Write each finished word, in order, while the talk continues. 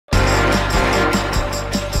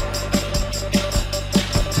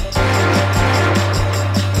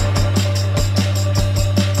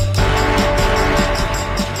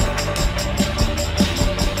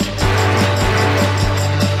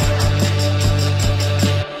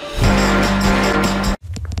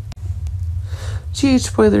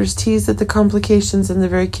Spoilers tease that the complications and the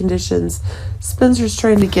very conditions Spencer's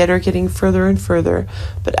trying to get are getting further and further,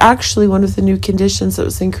 but actually one of the new conditions that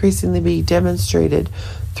was increasingly being demonstrated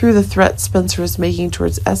through the threat Spencer was making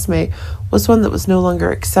towards Esme was one that was no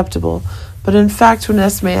longer acceptable. But in fact, when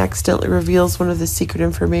Esme accidentally reveals one of the secret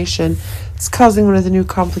information, it's causing one of the new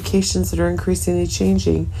complications that are increasingly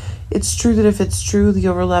changing. It's true that if it's true, the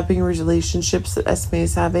overlapping relationships that Esme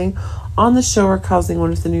is having on the show are causing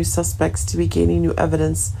one of the new suspects to be gaining new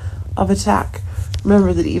evidence of attack.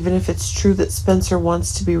 Remember that even if it's true that Spencer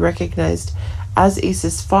wants to be recognized as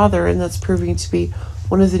Ace's father, and that's proving to be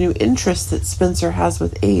one of the new interests that Spencer has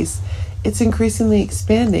with Ace, it's increasingly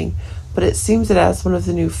expanding. But it seems that as one of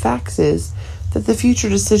the new facts is that the future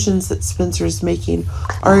decisions that Spencer is making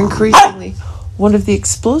are increasingly one of the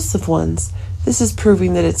explosive ones. This is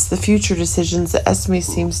proving that it's the future decisions that Esme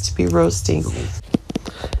seems to be roasting.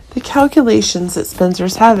 The calculations that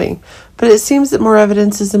Spencer's having, but it seems that more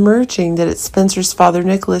evidence is emerging that it's Spencer's father,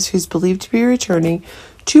 Nicholas, who's believed to be returning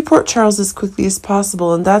to Port Charles as quickly as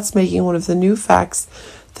possible, and that's making one of the new facts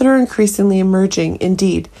that are increasingly emerging.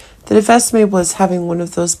 Indeed, that if Esme was having one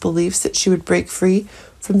of those beliefs that she would break free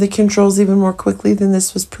from the controls even more quickly, than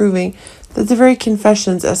this was proving that the very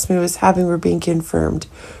confessions Esme was having were being confirmed.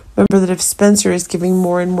 Remember that if Spencer is giving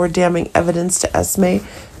more and more damning evidence to Esme,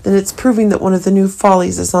 then it's proving that one of the new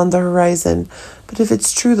follies is on the horizon. But if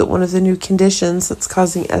it's true that one of the new conditions that's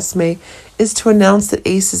causing Esme is to announce that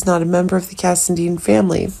Ace is not a member of the Cassandine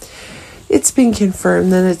family, it's being confirmed,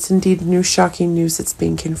 then it's indeed new shocking news that's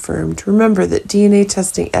being confirmed. Remember that DNA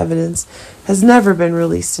testing evidence has never been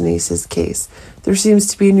released in Ace's case. There seems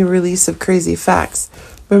to be a new release of crazy facts.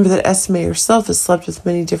 Remember that Esme herself has slept with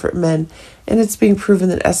many different men, and it's being proven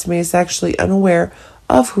that Esme is actually unaware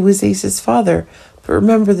of who is Ace's father. But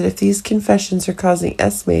remember that if these confessions are causing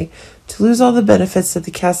Esme to lose all the benefits that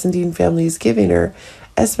the Cassandine family is giving her,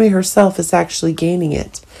 Esme herself is actually gaining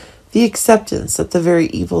it. The acceptance that the very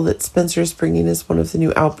evil that Spencer is bringing is one of the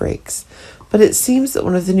new outbreaks. But it seems that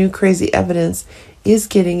one of the new crazy evidence is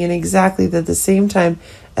getting in exactly that at the same time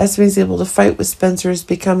Esme is able to fight with Spencer is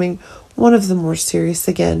becoming one of the more serious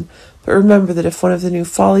again. But remember that if one of the new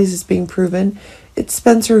follies is being proven, it's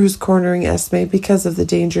Spencer who's cornering Esme because of the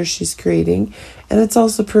danger she's creating, and it's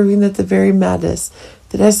also proving that the very madness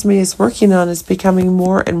that Esme is working on is becoming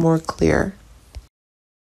more and more clear.